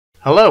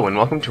Hello and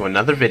welcome to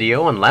another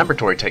video on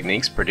laboratory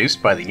techniques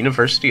produced by the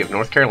University of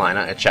North Carolina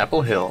at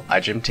Chapel Hill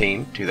iGEM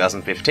Team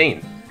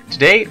 2015.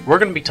 Today we're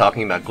going to be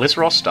talking about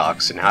glycerol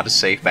stocks and how to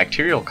save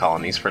bacterial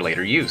colonies for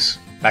later use.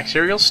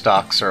 Bacterial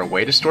stocks are a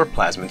way to store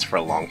plasmids for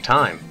a long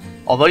time.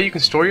 Although you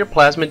can store your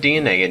plasmid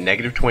DNA at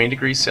negative 20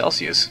 degrees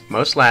Celsius,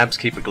 most labs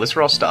keep a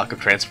glycerol stock of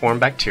transformed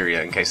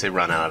bacteria in case they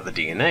run out of the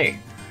DNA.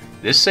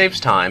 This saves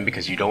time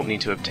because you don't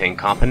need to obtain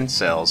competent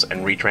cells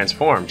and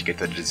retransform to get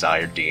the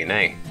desired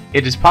DNA.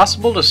 It is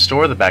possible to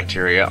store the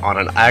bacteria on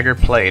an agar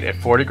plate at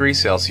 4 degrees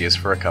Celsius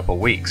for a couple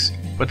weeks,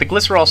 but the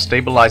glycerol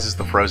stabilizes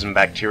the frozen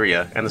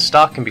bacteria and the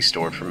stock can be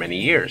stored for many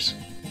years.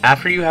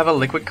 After you have a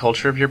liquid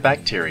culture of your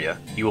bacteria,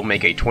 you will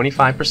make a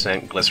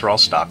 25% glycerol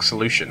stock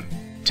solution.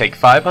 Take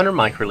 500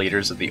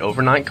 microliters of the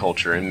overnight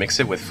culture and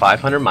mix it with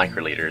 500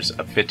 microliters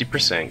of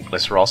 50%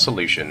 glycerol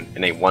solution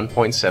in a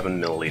 1.7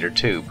 milliliter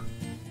tube.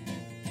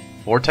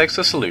 Vortex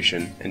the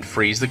solution and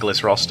freeze the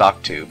glycerol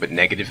stock tube at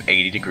negative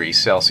 80 degrees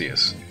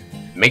Celsius.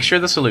 Make sure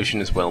the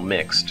solution is well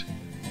mixed.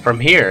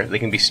 From here, they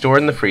can be stored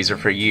in the freezer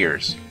for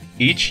years.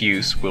 Each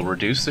use will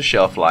reduce the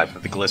shelf life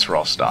of the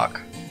glycerol stock.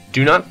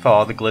 Do not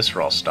thaw the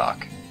glycerol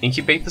stock.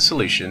 Incubate the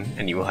solution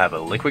and you will have a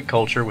liquid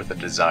culture with a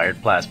desired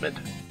plasmid.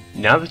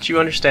 Now that you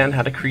understand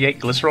how to create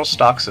glycerol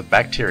stocks of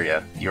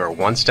bacteria, you are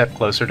one step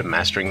closer to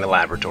mastering the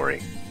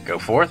laboratory. Go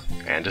forth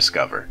and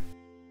discover.